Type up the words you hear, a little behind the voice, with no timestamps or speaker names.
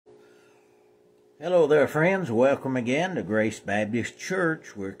Hello there, friends. Welcome again to Grace Baptist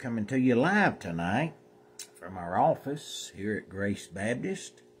Church. We're coming to you live tonight from our office here at Grace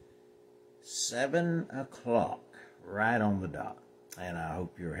Baptist. 7 o'clock, right on the dot. And I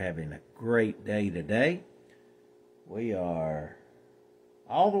hope you're having a great day today. We are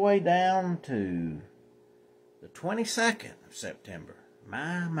all the way down to the 22nd of September.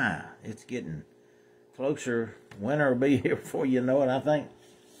 My, it's getting closer. Winter will be here before you know it, I think.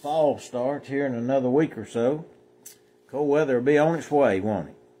 Fall starts here in another week or so. Cold weather will be on its way, won't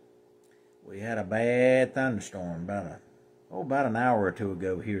it? We had a bad thunderstorm about an hour or two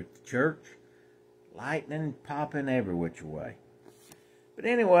ago here at the church. Lightning popping every which way. But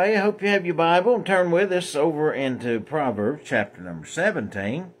anyway, I hope you have your Bible and turn with us over into Proverbs chapter number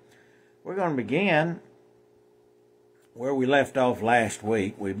 17. We're going to begin where we left off last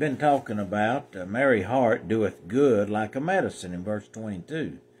week. We've been talking about a merry heart doeth good like a medicine in verse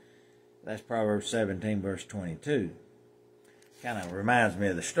 22. That's Proverbs 17, verse 22. Kind of reminds me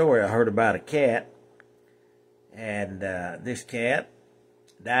of the story I heard about a cat. And this cat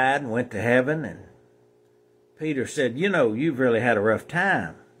died and went to heaven. And Peter said, you know, you've really had a rough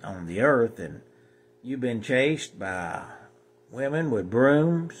time on the earth. And you've been chased by women with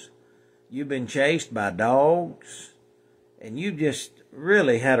brooms. You've been chased by dogs. And you just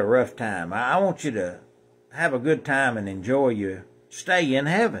really had a rough time. I want you to have a good time and enjoy your stay in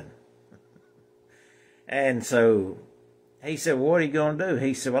heaven. And so he said, well, what are you going to do?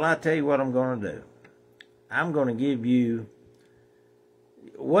 He said, well, I'll tell you what I'm going to do. I'm going to give you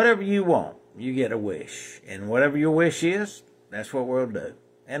whatever you want. You get a wish. And whatever your wish is, that's what we'll do.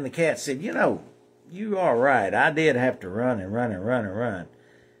 And the cat said, you know, you are right. I did have to run.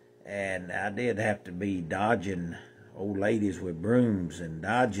 And I did have to be dodging old ladies with brooms and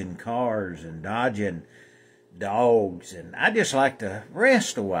dodging cars and dodging dogs. And I just like to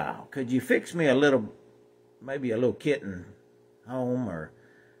rest a while. Could you fix me maybe a little kitten home or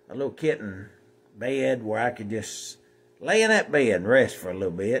a little kitten bed where I could just lay in that bed and rest for a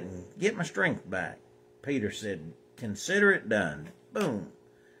little bit and get my strength back? Peter said, consider it done. Boom.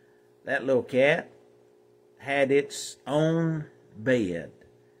 That little cat had its own bed.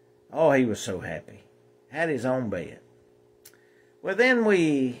 Oh, he was so happy. Had his own bed. Well, then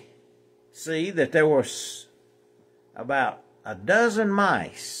we see that there was about a dozen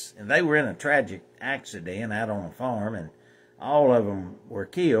mice, and they were in a tragic accident out on a farm, and all of them were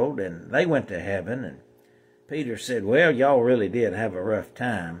killed, and they went to heaven. And Peter said, well, y'all really did have a rough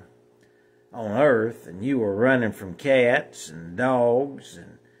time on earth, and you were running from cats and dogs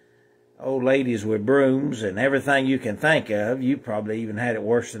and old ladies with brooms and everything you can think of. You probably even had it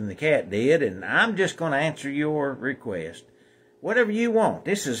worse than the cat did, and I'm just going to answer your request. Whatever you want,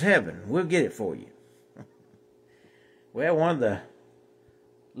 this is heaven. We'll get it for you. Well, one of the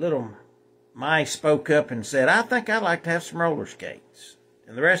little mice spoke up and said, I think I'd like to have some roller skates.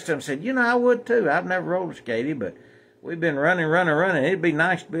 And the rest of them said, you know, I would too. I've never roller skated, but we've been running. It'd be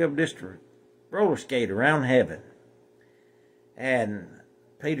nice to be able just to roller skate around heaven. And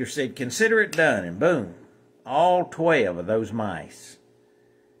Peter said, consider it done. And boom, all 12 of those mice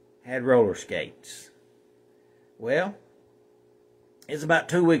had roller skates. Well, it's about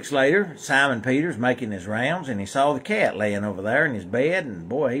 2 weeks later. Simon Peter's making his rounds, and he saw the cat laying over there in his bed, and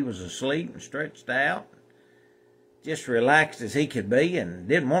boy, he was asleep and stretched out, just relaxed as he could be, and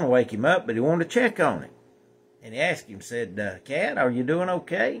didn't want to wake him up, but he wanted to check on him. And he asked him, said, cat, are you doing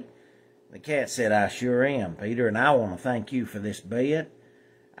okay? The cat said, I sure am, Peter, and I want to thank you for this bed.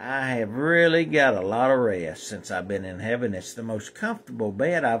 I have really got a lot of rest since I've been in heaven. It's the most comfortable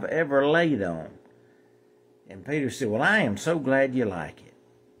bed I've ever laid on. And Peter said, well, I am so glad you like it.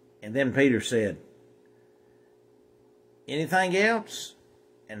 And then Peter said, anything else?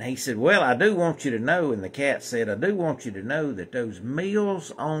 And he said, well, I do want you to know, and the cat said, I do want you to know that those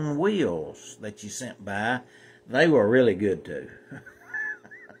Meals on Wheels that you sent by, they were really good too.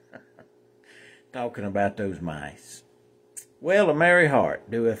 Talking about those mice. Well, a merry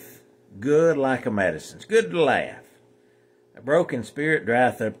heart doeth good like a medicine. It's good to laugh. A broken spirit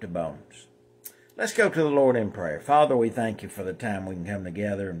drieth up the bones. Let's go to the Lord in prayer. Father, we thank you for the time we can come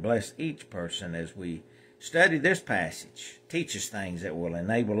together and bless each person as we study this passage. Teach us things that will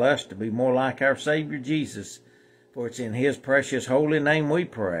enable us to be more like our Savior Jesus. For it's in his precious holy name we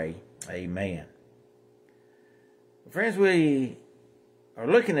pray. Amen. Friends, we are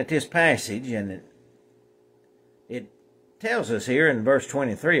looking at this passage, and it tells us here in verse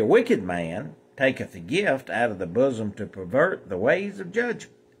 23, a wicked man taketh a gift out of the bosom to pervert the ways of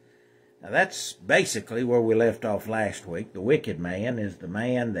judgment. Now, that's basically where we left off last week. The wicked man is the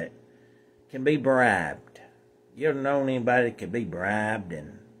man that can be bribed. You ever known anybody that could be bribed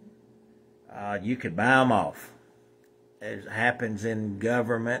and you could buy them off. It happens in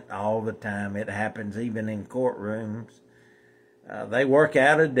government all the time. It happens even in courtrooms. They work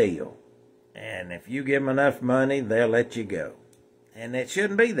out a deal. And if you give them enough money, they'll let you go. And it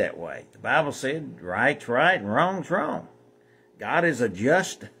shouldn't be that way. The Bible said right's right and wrong's wrong. God is a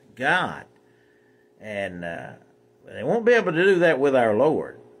just God. And they won't be able to do that with our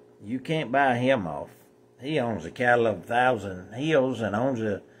Lord. You can't buy him off. He owns a cattle of 1,000 hills and owns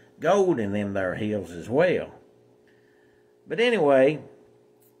the gold in them there hills as well. But anyway,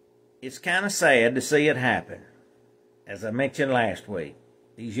 it's kind of sad to see it happen. As I mentioned last week,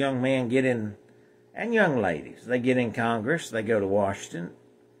 these young men get in, and young ladies, they get in Congress, they go to Washington.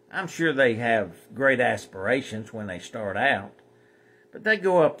 I'm sure they have great aspirations when they start out. But they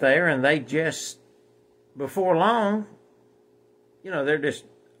go up there and they just, before long, they're just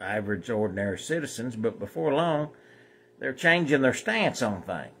average, ordinary citizens, but before long, they're changing their stance on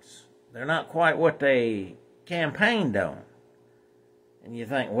things. They're not quite what they campaigned on. And you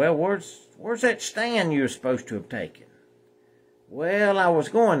think, well, where's that stand you were supposed to have taken? Well, I was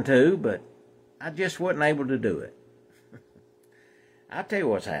going to, but I just wasn't able to do it. I'll tell you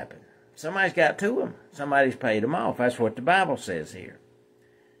what's happened. Somebody's got to them. Somebody's paid them off. That's what the Bible says here.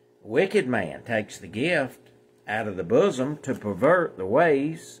 A wicked man takes the gift out of the bosom to pervert the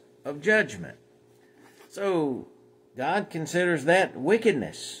ways of judgment. So God considers that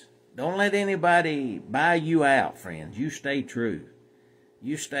wickedness. Don't let anybody buy you out, friends. You stay true.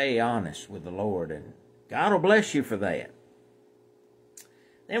 You stay honest with the Lord, and God will bless you for that.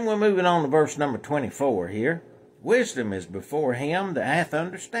 Then we're moving on to verse number 24 here. Wisdom is before him that hath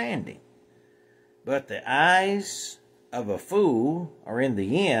understanding, but the eyes of a fool are in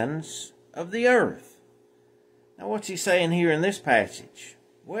the ends of the earth. Now, what's he saying here in this passage?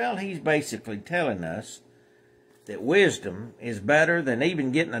 Well, he's basically telling us that wisdom is better than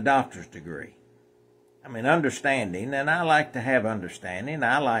even getting a doctor's degree. I mean, understanding, and I like to have understanding.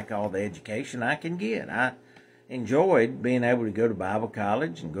 I like all the education I can get. I enjoyed being able to go to Bible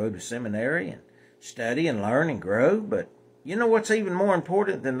college and go to seminary and study and learn and grow. But you know what's even more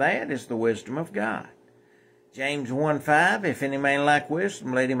important than that is the wisdom of God. James 1:5, if any man lack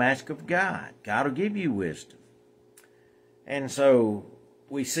wisdom, let him ask of God. God will give you wisdom. And so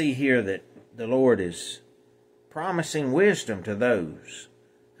we see here that the Lord is promising wisdom to those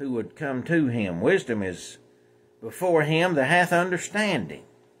who would come to him. Wisdom is before him that hath understanding.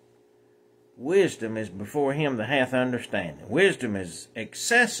 Wisdom is before him that hath understanding. Wisdom is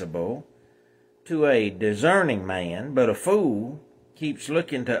accessible to a discerning man, but a fool keeps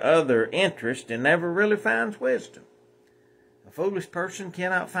looking to other interests and never really finds wisdom. A foolish person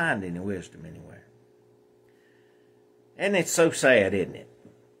cannot find any wisdom anywhere. And it's so sad, isn't it?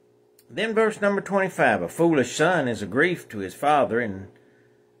 Then verse number 25, a foolish son is a grief to his father, and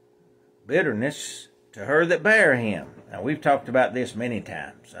bitterness to her that bare him. Now, we've talked about this many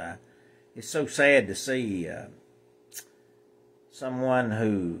times. It's so sad to see someone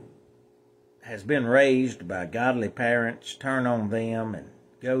who has been raised by godly parents turn on them and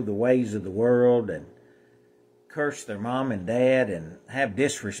go the ways of the world and curse their mom and dad and have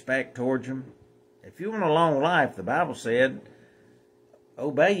disrespect towards them. If you want a long life, the Bible said,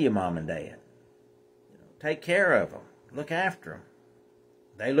 obey your mom and dad. Take care of them. Look after them.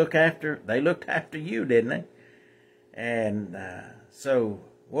 They looked after you, didn't they? And so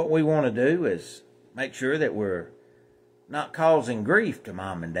what we want to do is make sure that we're not causing grief to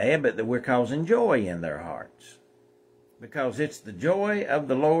mom and dad, but that we're causing joy in their hearts. Because it's the joy of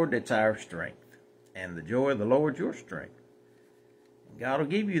the Lord that's our strength. And the joy of the Lord's your strength. And God will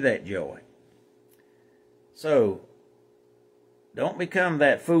give you that joy. So, don't become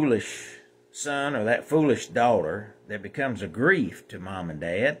that foolish son or that foolish daughter that becomes a grief to mom and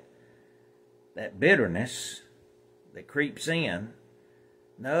dad. That bitterness that creeps in.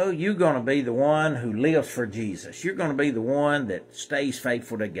 No, you're going to be the one who lives for Jesus. You're going to be the one that stays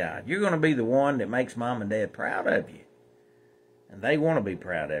faithful to God. You're going to be the one that makes mom and dad proud of you. And they want to be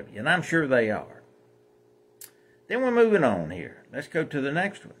proud of you. And I'm sure they are. Then we're moving on here. Let's go to the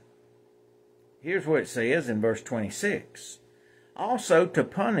next one. Here's what it says in verse 26. Also, to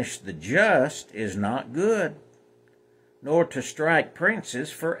punish the just is not good, nor to strike princes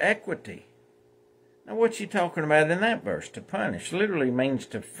for equity. Now, what's he talking about in that verse? To punish literally means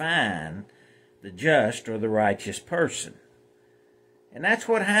to fine the just or the righteous person. And that's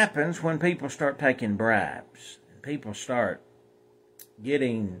what happens when people start taking bribes. And people start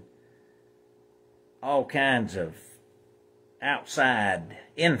getting all kinds of outside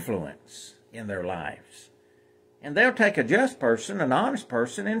influence in their lives. And they'll take a just person, an honest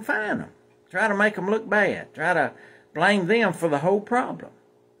person, and fine them. Try to make them look bad. Try to blame them for the whole problem.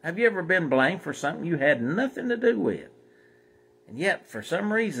 Have you ever been blamed for something you had nothing to do with? And yet, for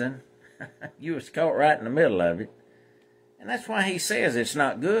some reason, you was caught right in the middle of it. And that's why he says it's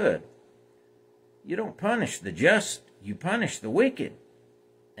not good. You don't punish the just, you punish the wicked.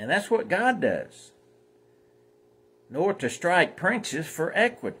 And that's what God does. Nor to strike princes for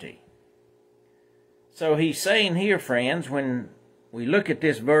equity. So he's saying here, friends, when we look at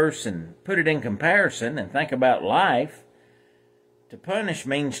this verse and put it in comparison and think about life, to punish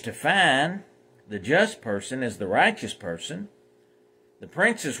means to fine. The just person is the righteous person. The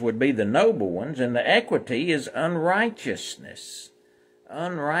princes would be the noble ones, and the equity is unrighteousness.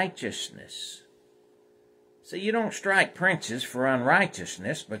 Unrighteousness. See, you don't strike princes for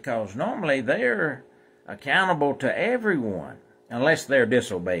unrighteousness because normally they're accountable to everyone unless they're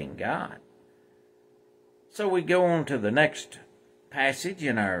disobeying God. So we go on to the next passage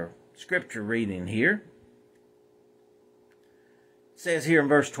in our scripture reading here. It says here in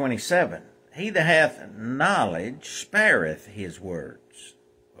verse 27, he that hath knowledge spareth his words.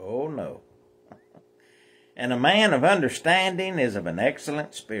 Oh no. And a man of understanding is of an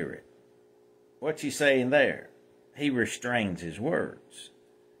excellent spirit. What's he saying there? He restrains his words.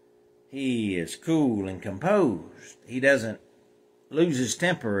 He is cool and composed. He doesn't lose his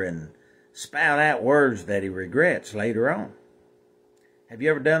temper and spout out words that he regrets later on. Have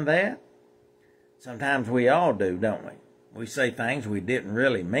you ever done that? Sometimes we all do, don't we? We say things we didn't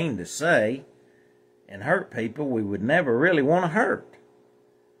really mean to say and hurt people we would never really want to hurt.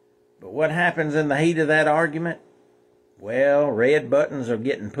 But what happens in the heat of that argument? Well, red buttons are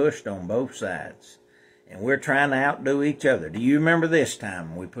getting pushed on both sides. And we're trying to outdo each other. Do you remember this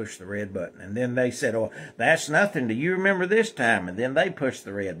time we pushed the red button? And then they said, oh, that's nothing. Do you remember this time? And then they pushed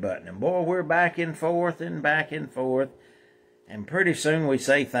the red button. And boy, we're back and forth and back and forth. And pretty soon we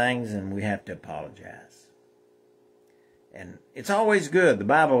say things and we have to apologize. And it's always good. The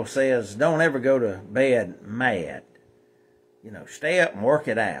Bible says don't ever go to bed mad. Stay up and work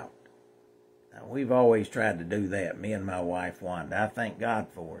it out. Now, we've always tried to do that, me and my wife, Wanda. I thank God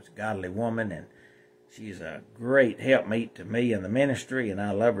for her. She's a godly woman, and she's a great helpmeet to me in the ministry, and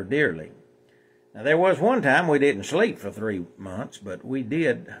I love her dearly. Now, there was one time we didn't sleep for 3 months, but we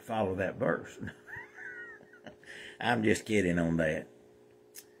did follow that verse. I'm just kidding on that.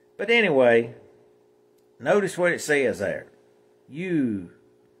 But anyway, notice what it says there. You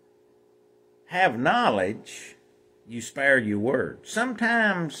have knowledge, you spare your words.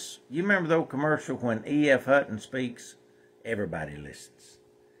 Sometimes, you remember the old commercial when E.F. Hutton speaks, everybody listens.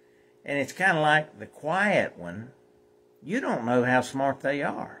 And it's kind of like the quiet one. You don't know how smart they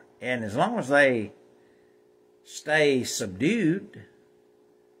are. And as long as they stay subdued,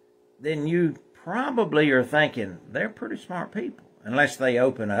 then you probably are thinking they're pretty smart people. Unless they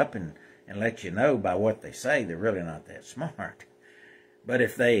open up and let you know by what they say they're really not that smart. But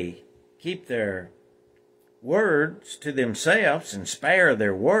if they keep their words to themselves and spare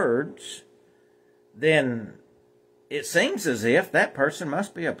their words, then it seems as if that person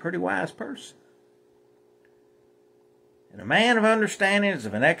must be a pretty wise person. And a man of understanding is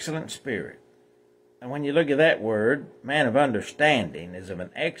of an excellent spirit. And when you look at that word, man of understanding is of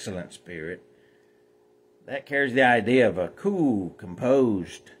an excellent spirit, that carries the idea of a cool,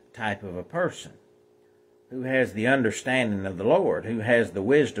 composed type of a person who has the understanding of the Lord, who has the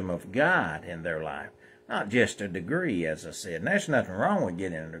wisdom of God in their life. Not just a degree, as I said. And there's nothing wrong with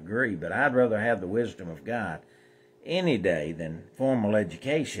getting a degree, but I'd rather have the wisdom of God any day than formal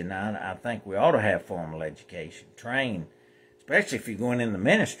education. I think we ought to have formal education. Train, especially if you're going in the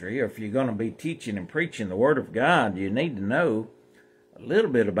ministry or if you're going to be teaching and preaching the Word of God, you need to know a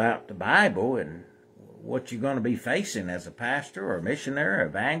little bit about the Bible and what you're going to be facing as a pastor or a missionary or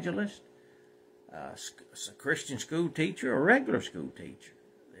evangelist, a Christian school teacher or a regular school teacher.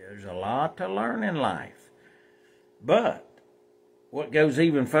 There's a lot to learn in life. But what goes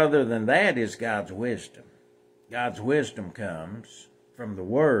even further than that is God's wisdom. God's wisdom comes from the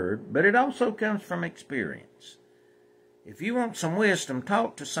Word, but it also comes from experience. If you want some wisdom,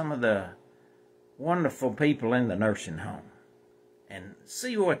 talk to some of the wonderful people in the nursing home and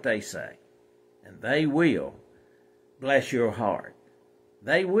see what they say. And they will bless your heart.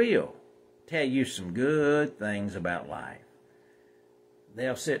 They will tell you some good things about life.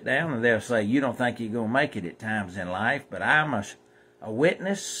 They'll sit down and they'll say, you don't think you're going to make it at times in life, but I'm a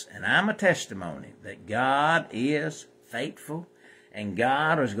witness and I'm a testimony that God is faithful and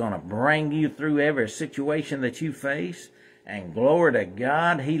God is going to bring you through every situation that you face. And glory to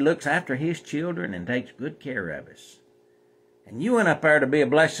God, He looks after His children and takes good care of us. And you went up there to be a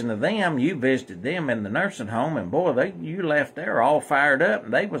blessing to them. You visited them in the nursing home, and boy, you left there all fired up,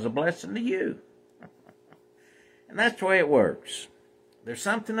 and they was a blessing to you. And that's the way it works. There's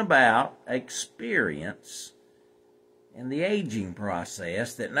something about experience in the aging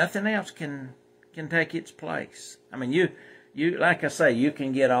process that nothing else can take its place. I mean, you like I say, you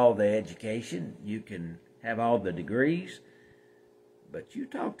can get all the education, you can have all the degrees, but you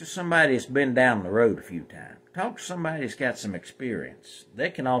talk to somebody that's been down the road a few times. Talk to somebody that's got some experience. They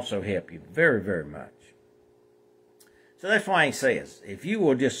can also help you very, very much. So that's why he says, if you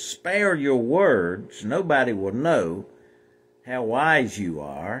will just spare your words, nobody will know how wise you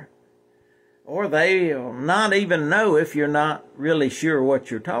are, or they'll not even know if you're not really sure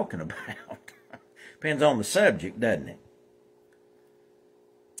what you're talking about. Depends on the subject, doesn't it?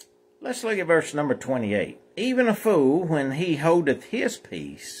 Let's look at verse number 28. Even a fool, when he holdeth his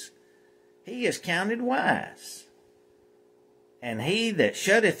peace, he is counted wise. And he that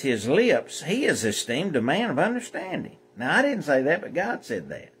shutteth his lips, he is esteemed a man of understanding. Now, I didn't say that, but God said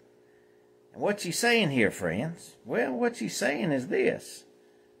that. And what's he saying here, friends? Well, what he's saying is this.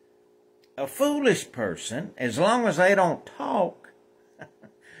 A foolish person, as long as they don't talk,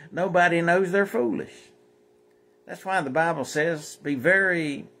 nobody knows they're foolish. That's why the Bible says, be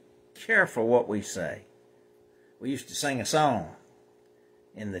very careful what we say. We used to sing a song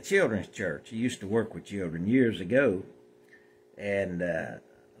in the children's church. I used to work with children years ago, and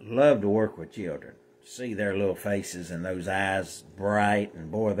loved to work with children. See their little faces and those eyes bright,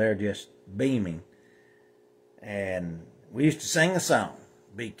 and boy, they're just beaming. And we used to sing a song.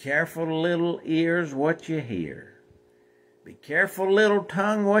 Be careful, little ears, what you hear. Be careful, little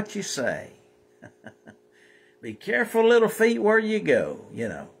tongue, what you say. Be careful, little feet, where you go, you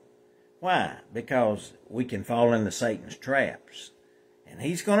know. Why? Because we can fall into Satan's traps. And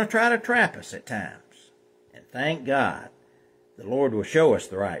he's going to try to trap us at times. And thank God, the Lord will show us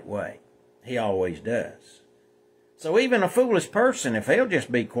the right way. He always does. So even a foolish person, if they'll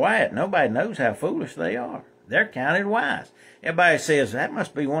just be quiet, nobody knows how foolish they are. They're counted wise. Everybody says, that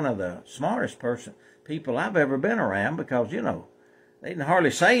must be one of the smartest people I've ever been around, because, you know, they didn't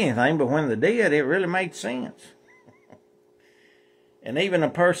hardly say anything, but when they did, it really made sense. And even a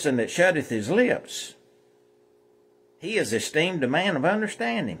person that shutteth his lips, he is esteemed a man of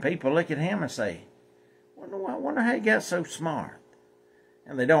understanding. People look at him and say, I wonder how he got so smart.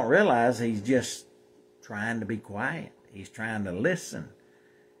 And they don't realize he's just trying to be quiet. He's trying to listen.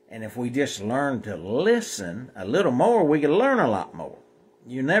 And if we just learn to listen a little more, we can learn a lot more.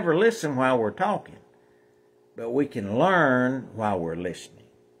 You never listen while we're talking, but we can learn while we're listening.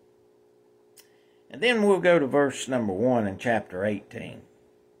 And then we'll go to verse number 1 in chapter 18.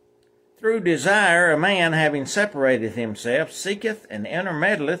 Through desire a man, having separated himself, seeketh and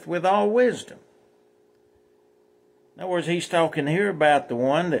intermeddleth with all wisdom. In other words, he's talking here about the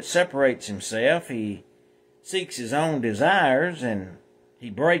one that separates himself. He seeks his own desires, and he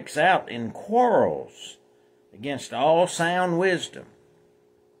breaks out in quarrels against all sound wisdom.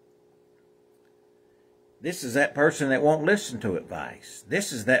 This is that person that won't listen to advice.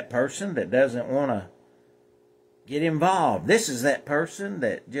 This is that person that doesn't want to get involved. This is that person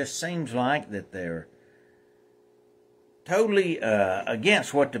that just seems like that they're totally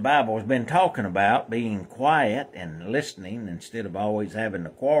against what the Bible has been talking about, being quiet and listening instead of always having to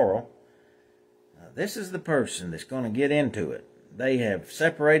quarrel. This is the person that's going to get into it. They have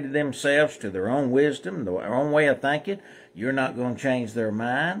separated themselves to their own wisdom, their own way of thinking. You're not going to change their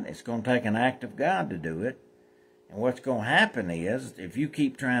mind. It's going to take an act of God to do it. And what's going to happen is, if you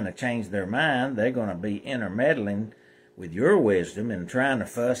keep trying to change their mind, they're going to be intermeddling with your wisdom and trying to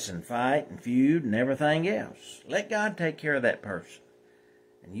fuss and fight and feud and everything else. Let God take care of that person,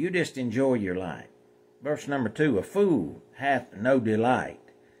 and you just enjoy your life. Verse number 2, a fool hath no delight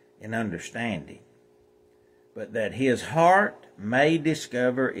in understanding, but that his heart may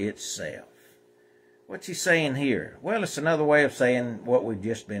discover itself. What's he saying here? Well, it's another way of saying what we've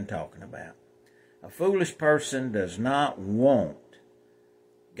just been talking about. A foolish person does not want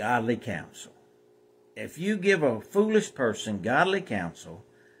godly counsel. If you give a foolish person godly counsel,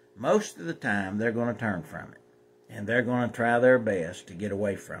 most of the time they're going to turn from it. And they're going to try their best to get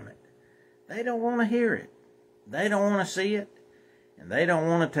away from it. They don't want to hear it. They don't want to see it. And they don't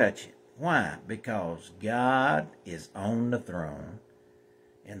want to touch it. Why? Because God is on the throne.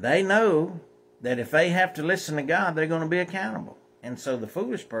 And they know that if they have to listen to God, they're going to be accountable. And so the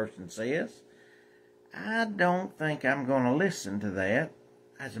foolish person says, I don't think I'm going to listen to that.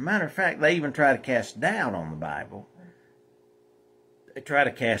 As a matter of fact, they even try to cast doubt on the Bible. They try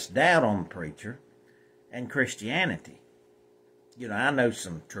to cast doubt on the preacher and Christianity. You know, I know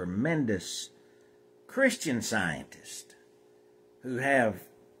some tremendous Christian scientists who have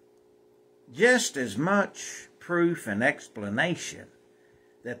just as much proof and explanation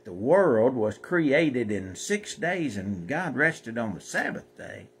that the world was created in 6 days and God rested on the Sabbath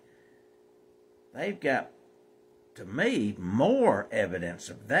day, they've got, to me, more evidence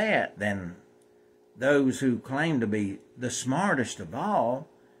of that than those who claim to be the smartest of all,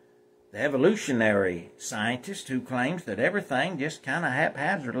 the evolutionary scientist who claims that everything just kind of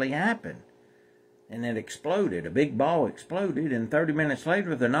haphazardly happened and it exploded. A big ball exploded, and 30 minutes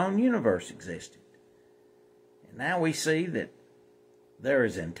later the known universe existed. And now we see that there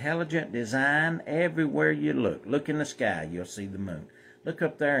is intelligent design everywhere you look. Look in the sky, you'll see the moon. Look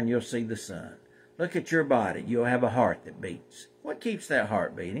up there and you'll see the sun. Look at your body, you'll have a heart that beats. What keeps that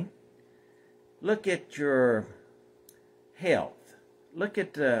heart beating? Look at your health. Look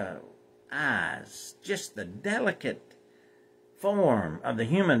at the eyes. Just the delicate form of the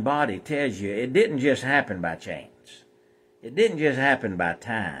human body tells you it didn't just happen by chance. It didn't just happen by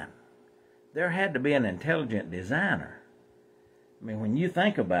time. There had to be an intelligent designer. I mean, when you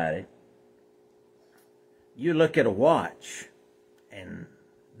think about it, you look at a watch, and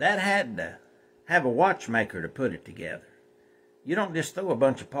that had to have a watchmaker to put it together. You don't just throw a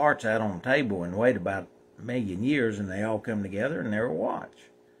bunch of parts out on the table and wait about a million years and they all come together and they're a watch.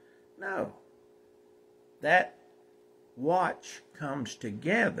 No. That watch comes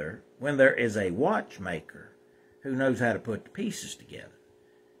together when there is a watchmaker who knows how to put the pieces together.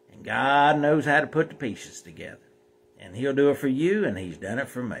 And God knows how to put the pieces together. And He'll do it for you, and He's done it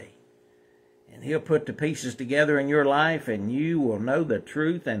for me. And He'll put the pieces together in your life, and you will know the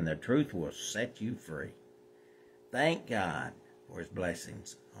truth, and the truth will set you free. Thank God for His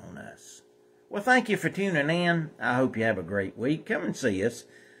blessings on us. Well, thank you for tuning in. I hope you have a great week. Come and see us.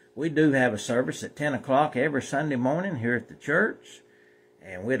 We do have a service at 10 o'clock every Sunday morning here at the church,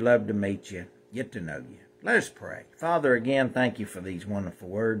 and we'd love to meet you, get to know you. Let us pray. Father, again, thank you for these wonderful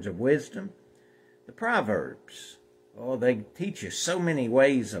words of wisdom. The Proverbs, oh, they teach us so many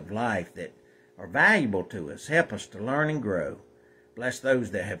ways of life that are valuable to us. Help us to learn and grow. Bless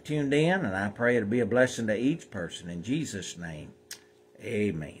those that have tuned in, and I pray it'll be a blessing to each person. In Jesus' name,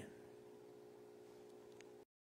 amen.